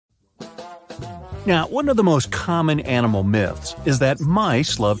Now, one of the most common animal myths is that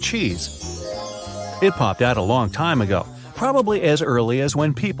mice love cheese. It popped out a long time ago, probably as early as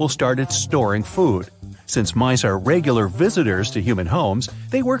when people started storing food. Since mice are regular visitors to human homes,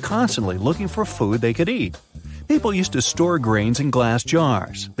 they were constantly looking for food they could eat. People used to store grains in glass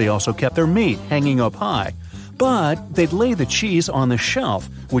jars. They also kept their meat hanging up high. But they'd lay the cheese on the shelf,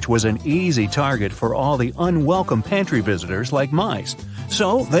 which was an easy target for all the unwelcome pantry visitors like mice.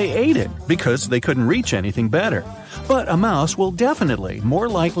 So they ate it because they couldn't reach anything better. But a mouse will definitely more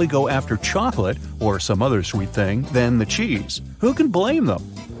likely go after chocolate or some other sweet thing than the cheese. Who can blame them?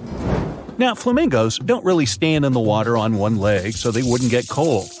 Now, flamingos don't really stand in the water on one leg so they wouldn't get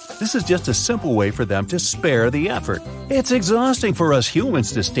cold. This is just a simple way for them to spare the effort. It's exhausting for us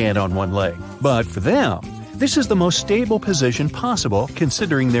humans to stand on one leg, but for them, this is the most stable position possible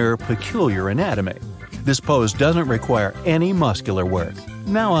considering their peculiar anatomy. This pose doesn't require any muscular work.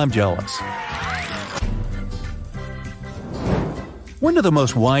 Now I'm jealous. One of the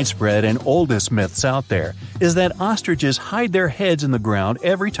most widespread and oldest myths out there is that ostriches hide their heads in the ground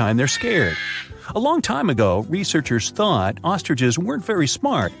every time they're scared. A long time ago, researchers thought ostriches weren't very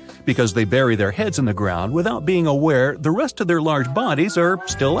smart because they bury their heads in the ground without being aware the rest of their large bodies are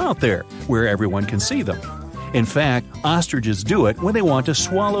still out there, where everyone can see them. In fact, ostriches do it when they want to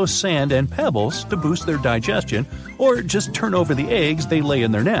swallow sand and pebbles to boost their digestion or just turn over the eggs they lay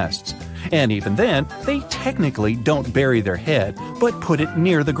in their nests. And even then, they technically don't bury their head, but put it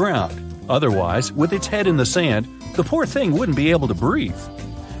near the ground. Otherwise, with its head in the sand, the poor thing wouldn't be able to breathe.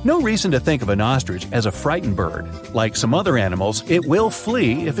 No reason to think of an ostrich as a frightened bird. Like some other animals, it will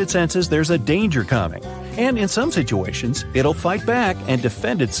flee if it senses there's a danger coming. And in some situations, it'll fight back and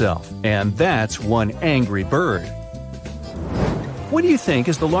defend itself. And that's one angry bird. What do you think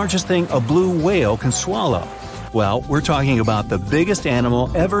is the largest thing a blue whale can swallow? Well, we're talking about the biggest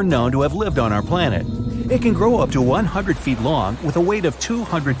animal ever known to have lived on our planet. It can grow up to 100 feet long with a weight of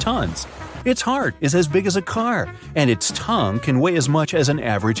 200 tons. Its heart is as big as a car, and its tongue can weigh as much as an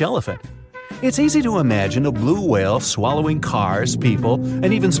average elephant. It's easy to imagine a blue whale swallowing cars, people,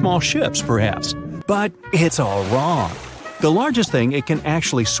 and even small ships, perhaps. But it's all wrong. The largest thing it can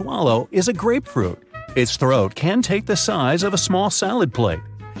actually swallow is a grapefruit. Its throat can take the size of a small salad plate.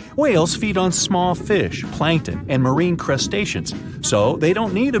 Whales feed on small fish, plankton, and marine crustaceans, so they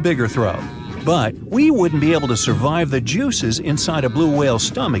don't need a bigger throat. But we wouldn't be able to survive the juices inside a blue whale's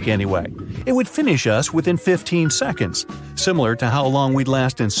stomach anyway. It would finish us within 15 seconds, similar to how long we'd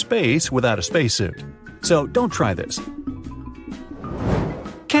last in space without a spacesuit. So don't try this.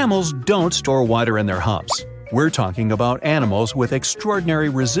 Camels don't store water in their humps. We're talking about animals with extraordinary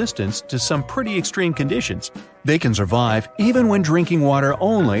resistance to some pretty extreme conditions. They can survive even when drinking water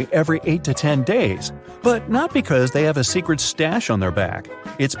only every 8 to 10 days. But not because they have a secret stash on their back.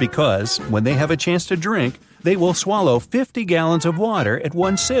 It's because, when they have a chance to drink, they will swallow 50 gallons of water at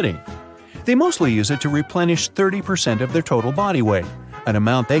one sitting. They mostly use it to replenish 30% of their total body weight, an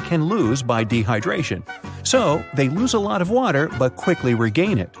amount they can lose by dehydration. So, they lose a lot of water but quickly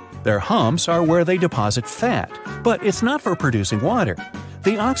regain it. Their humps are where they deposit fat, but it's not for producing water.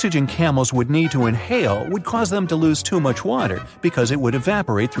 The oxygen camels would need to inhale would cause them to lose too much water because it would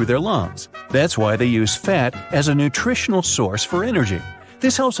evaporate through their lungs. That's why they use fat as a nutritional source for energy.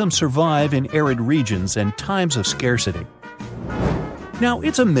 This helps them survive in arid regions and times of scarcity. Now,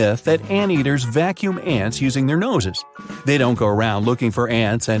 it's a myth that anteaters vacuum ants using their noses. They don't go around looking for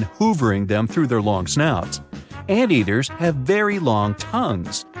ants and hoovering them through their long snouts. Anteaters have very long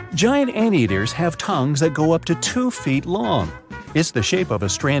tongues. Giant anteaters have tongues that go up to 2 feet long. It's the shape of a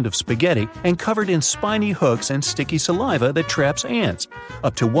strand of spaghetti and covered in spiny hooks and sticky saliva that traps ants,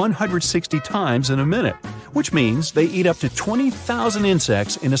 up to 160 times in a minute, which means they eat up to 20,000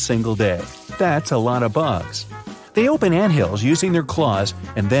 insects in a single day. That's a lot of bugs. They open anthills using their claws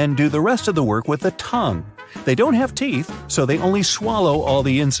and then do the rest of the work with the tongue. They don't have teeth, so they only swallow all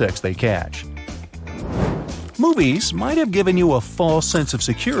the insects they catch. Movies might have given you a false sense of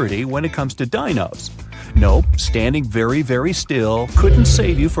security when it comes to dinos. Nope, standing very, very still couldn't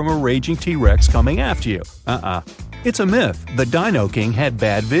save you from a raging T-Rex coming after you. It's a myth. The Dino King had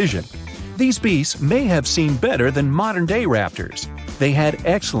bad vision. These beasts may have seen better than modern-day raptors. They had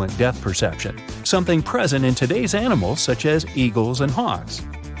excellent depth perception, something present in today's animals such as eagles and hawks.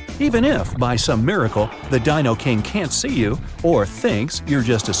 Even if, by some miracle, the Dino King can't see you or thinks you're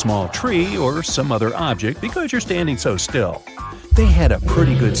just a small tree or some other object because you're standing so still, they had a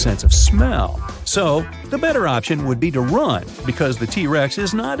pretty good sense of smell. So, the better option would be to run because the T-Rex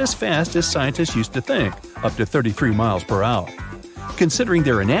is not as fast as scientists used to think, up to 33 miles per hour. Considering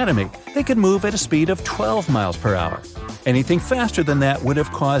their anatomy, they could move at a speed of 12 miles per hour. Anything faster than that would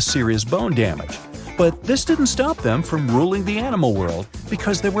have caused serious bone damage. But this didn't stop them from ruling the animal world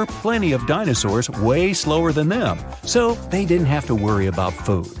because there were plenty of dinosaurs way slower than them, so they didn't have to worry about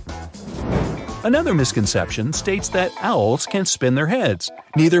food. Another misconception states that owls can spin their heads,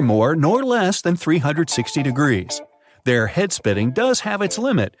 neither more nor less than 360 degrees. Their head spinning does have its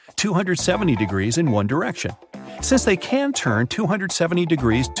limit, 270 degrees in one direction. Since they can turn 270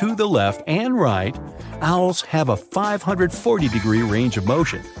 degrees to the left and right, owls have a 540-degree range of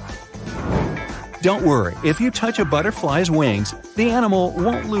motion. Don't worry, if you touch a butterfly's wings, the animal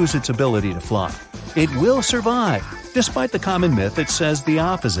won't lose its ability to fly. It will survive, despite the common myth that says the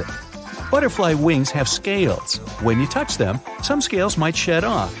opposite. Butterfly wings have scales. When you touch them, some scales might shed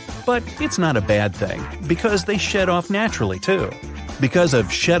off, but it's not a bad thing, because they shed off naturally too. Because of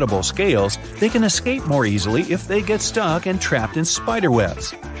sheddable scales, they can escape more easily if they get stuck and trapped in spider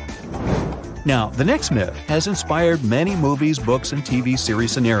webs. Now, the next myth has inspired many movies, books, and TV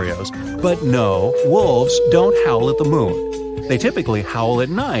series scenarios, but no, wolves don't howl at the moon. They typically howl at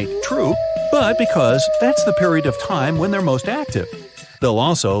night, true, but because that's the period of time when they're most active. They'll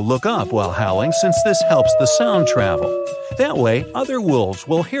also look up while howling since this helps the sound travel. That way, other wolves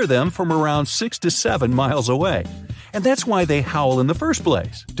will hear them from around 6 to 7 miles away. And that's why they howl in the first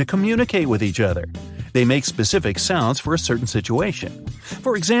place, to communicate with each other. They make specific sounds for a certain situation.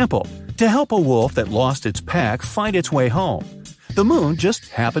 For example, to help a wolf that lost its pack find its way home. The moon just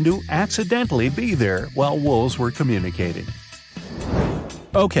happened to accidentally be there while wolves were communicating.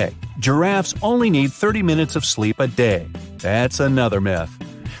 Okay, giraffes only need 30 minutes of sleep a day. That's another myth.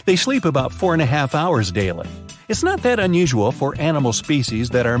 They sleep about 4.5 hours daily. It's not that unusual for animal species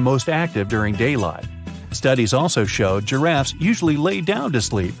that are most active during daylight. Studies also show giraffes usually lay down to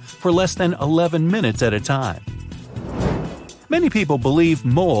sleep for less than 11 minutes at a time. Many people believe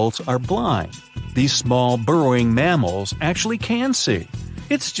moles are blind. These small burrowing mammals actually can see.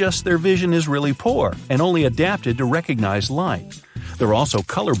 It's just their vision is really poor and only adapted to recognize light. They're also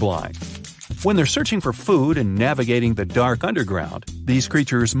colorblind. When they're searching for food and navigating the dark underground, these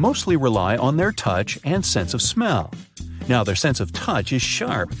creatures mostly rely on their touch and sense of smell. Now, their sense of touch is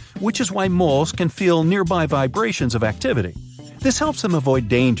sharp, which is why moles can feel nearby vibrations of activity. This helps them avoid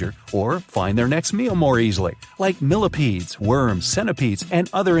danger or find their next meal more easily, like millipedes, worms, centipedes, and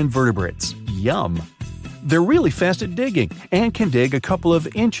other invertebrates. Yum! They're really fast at digging and can dig a couple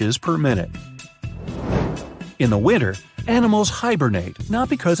of inches per minute. In the winter, animals hibernate, not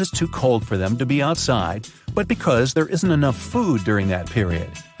because it's too cold for them to be outside, but because there isn't enough food during that period.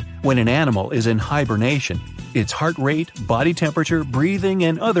 When an animal is in hibernation, its heart rate, body temperature, breathing,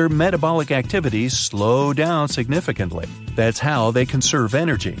 and other metabolic activities slow down significantly. That's how they conserve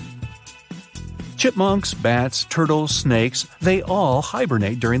energy. Chipmunks, bats, turtles, snakes, they all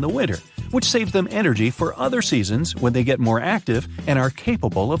hibernate during the winter, which saves them energy for other seasons when they get more active and are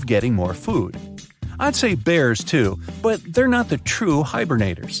capable of getting more food. I'd say bears too, but they're not the true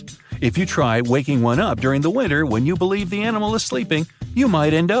hibernators. If you try waking one up during the winter when you believe the animal is sleeping, you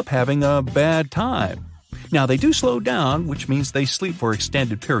might end up having a bad time. Now, they do slow down, which means they sleep for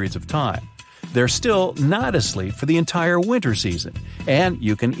extended periods of time. They're still not asleep for the entire winter season, and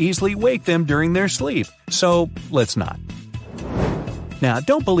you can easily wake them during their sleep, so let's not. Now,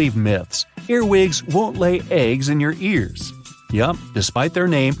 don't believe myths. Earwigs won't lay eggs in your ears. Yup, despite their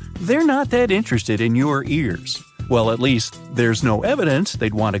name, they're not that interested in your ears. Well, at least there's no evidence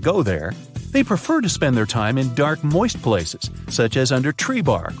they'd want to go there. They prefer to spend their time in dark, moist places, such as under tree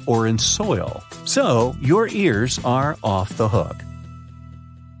bark or in soil. So, your ears are off the hook.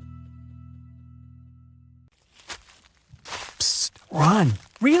 Psst, run!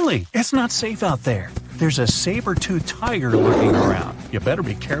 Really, it's not safe out there. There's a saber-toothed tiger lurking around. You better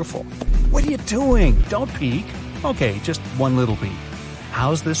be careful. What are you doing? Don't peek. Okay, just one little peek.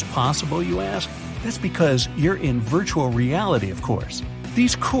 How's this possible, you ask? That's because you're in virtual reality, of course.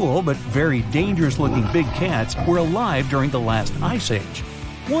 These cool but very dangerous-looking big cats were alive during the last ice age.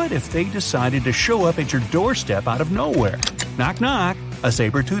 What if they decided to show up at your doorstep out of nowhere? Knock knock, a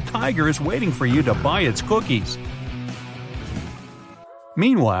saber-toothed tiger is waiting for you to buy its cookies.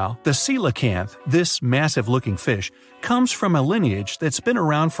 Meanwhile, the coelacanth, this massive-looking fish, comes from a lineage that's been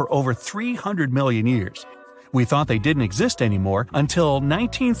around for over 300 million years. We thought they didn't exist anymore until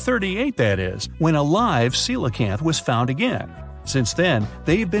 1938, that is, when a live coelacanth was found again. Since then,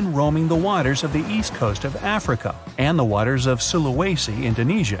 they've been roaming the waters of the east coast of Africa and the waters of Sulawesi,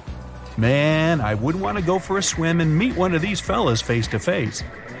 Indonesia. Man, I wouldn't want to go for a swim and meet one of these fellas face to face.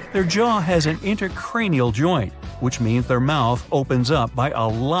 Their jaw has an intercranial joint, which means their mouth opens up by a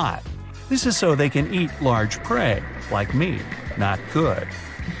lot. This is so they can eat large prey, like me. Not good.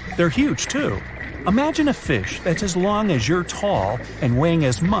 They're huge too. Imagine a fish that's as long as you're tall and weighing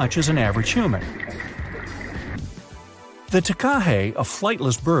as much as an average human. The takahe, a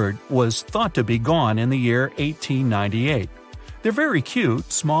flightless bird, was thought to be gone in the year 1898. They're very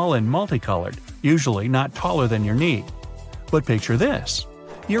cute, small and multicolored, usually not taller than your knee. But picture this.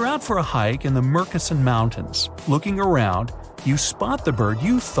 You're out for a hike in the Murchison Mountains. Looking around, you spot the bird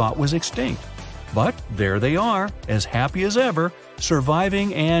you thought was extinct. But there they are, as happy as ever,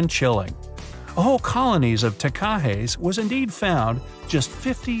 surviving and chilling. A whole colonies of takahes was indeed found just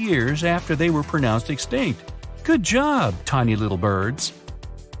 50 years after they were pronounced extinct. Good job, tiny little birds!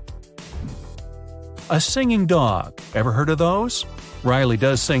 A singing dog. Ever heard of those? Riley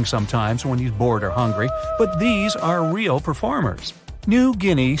does sing sometimes when he's bored or hungry, but these are real performers. New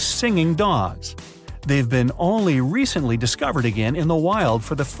Guinea singing dogs. They've been only recently discovered again in the wild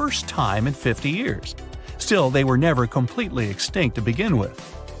for the first time in 50 years. Still, they were never completely extinct to begin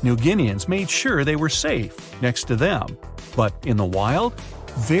with. New Guineans made sure they were safe next to them. But in the wild,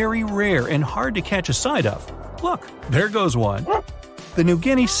 very rare and hard to catch a sight of. Look, there goes one. The New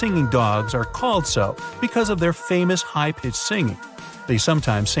Guinea singing dogs are called so because of their famous high-pitched singing. They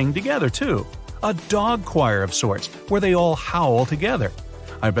sometimes sing together too. A dog choir of sorts, where they all howl together.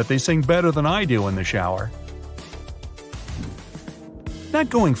 I bet they sing better than I do in the shower. Not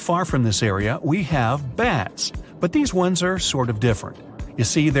going far from this area, we have bats, but these ones are sort of different. You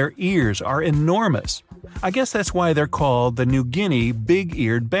see, their ears are enormous. I guess that's why they're called the New Guinea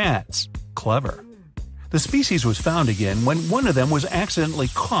big-eared bats. Clever. The species was found again when one of them was accidentally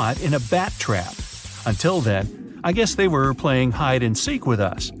caught in a bat trap. Until then, I guess they were playing hide-and-seek with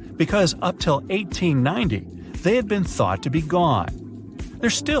us, because up till 1890, they had been thought to be gone. They're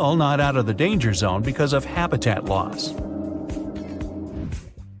still not out of the danger zone because of habitat loss.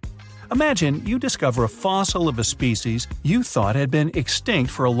 Imagine you discover a fossil of a species you thought had been extinct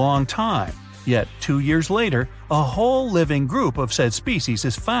for a long time, yet 2 years later, a whole living group of said species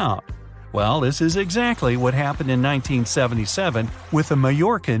is found. Well, this is exactly what happened in 1977 with the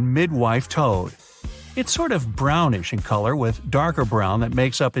Majorcan midwife toad. It's sort of brownish in color with darker brown that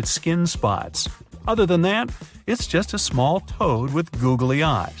makes up its skin spots. Other than that, it's just a small toad with googly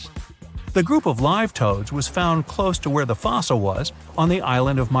eyes. The group of live toads was found close to where the fossil was, on the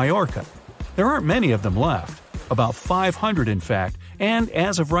island of Majorca. There aren't many of them left, about 500 in fact, and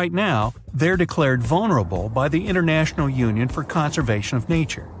as of right now, they're declared vulnerable by the International Union for Conservation of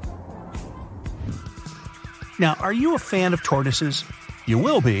Nature. Now, are you a fan of tortoises? You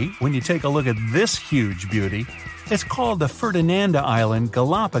will be when you take a look at this huge beauty. It's called the Ferdinanda Island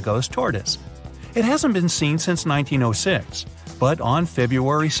Galapagos tortoise. It hasn't been seen since 1906, but on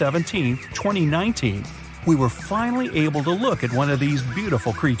February 17, 2019, we were finally able to look at one of these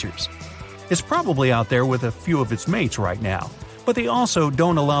beautiful creatures. It's probably out there with a few of its mates right now, but they also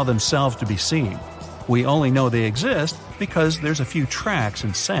don't allow themselves to be seen. We only know they exist because there's a few tracks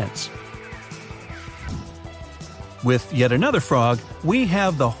and scents. With yet another frog, we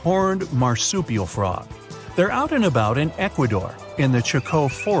have the horned marsupial frog. They're out and about in Ecuador, in the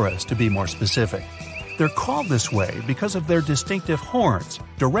Chocó forest to be more specific. They're called this way because of their distinctive horns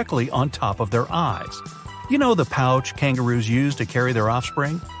directly on top of their eyes. You know the pouch kangaroos use to carry their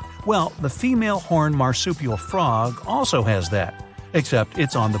offspring? Well, the female horned marsupial frog also has that, except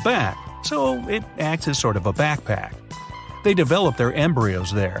it's on the back, so it acts as sort of a backpack. They develop their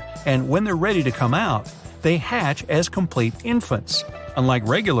embryos there, and when they're ready to come out, they hatch as complete infants, unlike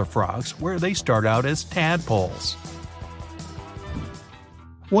regular frogs where they start out as tadpoles.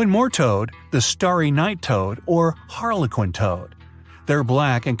 One more toad, the starry night toad or harlequin toad. They're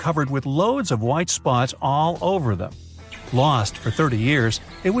black and covered with loads of white spots all over them. Lost for 30 years,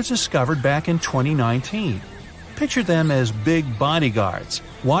 it was discovered back in 2019. Picture them as big bodyguards,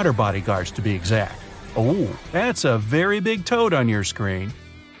 water bodyguards to be exact. Oh, that's a very big toad on your screen.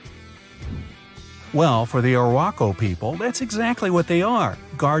 Well, for the Arhuaco people, that's exactly what they are,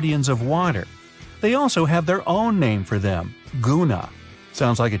 guardians of water. They also have their own name for them, Guna.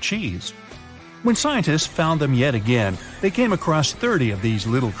 Sounds like a cheese. When scientists found them yet again, they came across 30 of these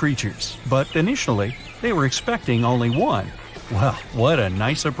little creatures, but initially, they were expecting only one. Well, what a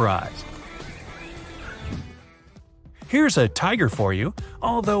nice surprise. Here's a tiger for you,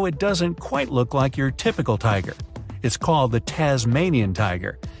 although it doesn't quite look like your typical tiger. It's called the Tasmanian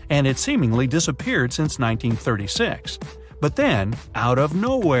tiger, and it seemingly disappeared since 1936. But then, out of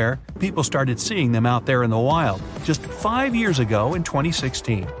nowhere, people started seeing them out there in the wild just 5 years ago in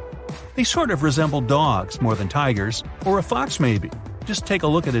 2016. They sort of resemble dogs more than tigers, or a fox maybe. Just take a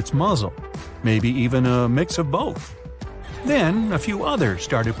look at its muzzle. Maybe even a mix of both. Then, a few others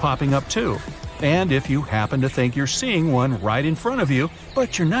started popping up too. And if you happen to think you're seeing one right in front of you,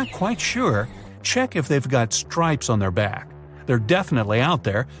 but you're not quite sure, check if they've got stripes on their back. They're definitely out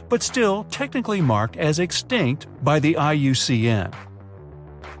there, but still technically marked as extinct by the IUCN.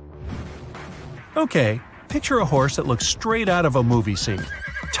 Okay, picture a horse that looks straight out of a movie scene.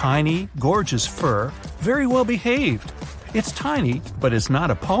 Tiny, gorgeous fur, very well behaved. It's tiny, but it's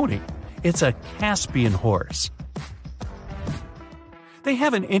not a pony. It's a Caspian horse. They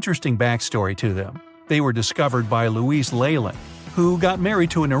have an interesting backstory to them. They were discovered by Louise Leyland, who got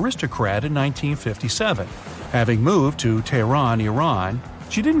married to an aristocrat in 1957. Having moved to Tehran, Iran,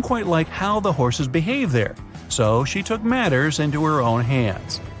 she didn't quite like how the horses behaved there, so she took matters into her own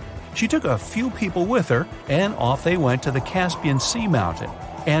hands. She took a few people with her, and off they went to the Caspian Sea mountain.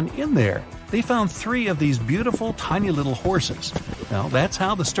 And in there, they found 3 of these beautiful tiny little horses. Well, that's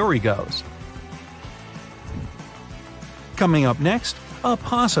how the story goes. Coming up next, a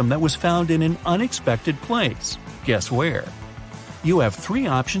possum that was found in an unexpected place. Guess where? You have 3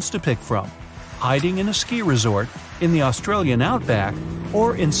 options to pick from: hiding in a ski resort, in the Australian outback,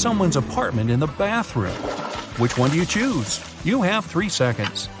 or in someone's apartment in the bathroom. Which one do you choose? You have 3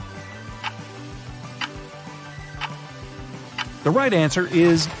 seconds. The right answer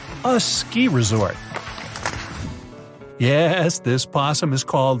is a ski resort. Yes, this possum is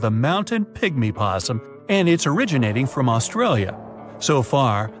called the mountain pygmy possum, and it's originating from Australia. So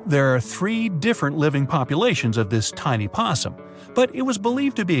far, there are 3 different living populations of this tiny possum, but it was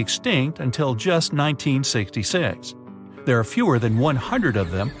believed to be extinct until just 1966. There are fewer than 100 of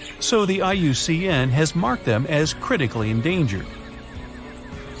them, so the IUCN has marked them as critically endangered.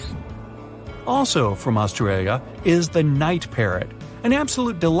 Also from Australia is the night parrot, an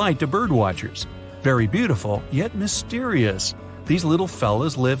absolute delight to birdwatchers. Very beautiful, yet mysterious. These little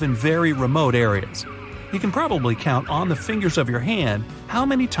fellas live in very remote areas. You can probably count on the fingers of your hand how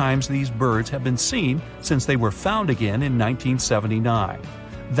many times these birds have been seen since they were found again in 1979.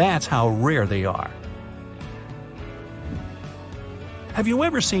 That's how rare they are. Have you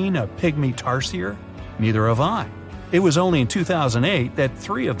ever seen a pygmy tarsier? Neither have I. It was only in 2008 that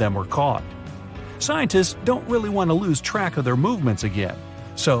 3 of them were caught. Scientists don't really want to lose track of their movements again,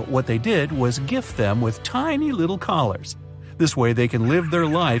 so what they did was gift them with tiny little collars. This way they can live their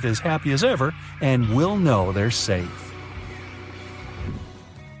life as happy as ever and will know they're safe.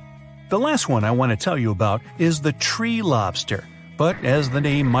 The last one I want to tell you about is the tree lobster, but as the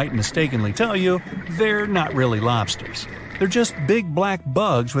name might mistakenly tell you, they're not really lobsters. They're just big black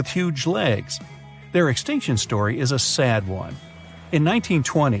bugs with huge legs. Their extinction story is a sad one. In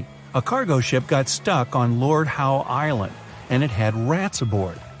 1920, a cargo ship got stuck on Lord Howe Island, and it had rats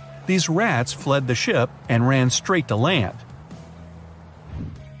aboard. These rats fled the ship and ran straight to land.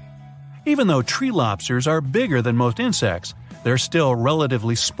 Even though tree lobsters are bigger than most insects, they're still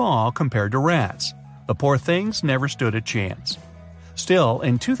relatively small compared to rats. The poor things never stood a chance. Still,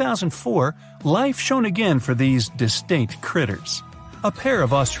 in 2004, life shone again for these distinct critters. A pair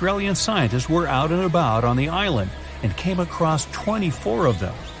of Australian scientists were out and about on the island and came across 24 of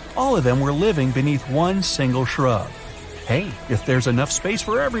them. All of them were living beneath one single shrub. Hey, if there's enough space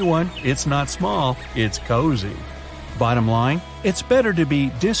for everyone, it's not small, it's cozy. Bottom line, it's better to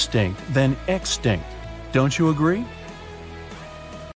be distinct than extinct. Don't you agree?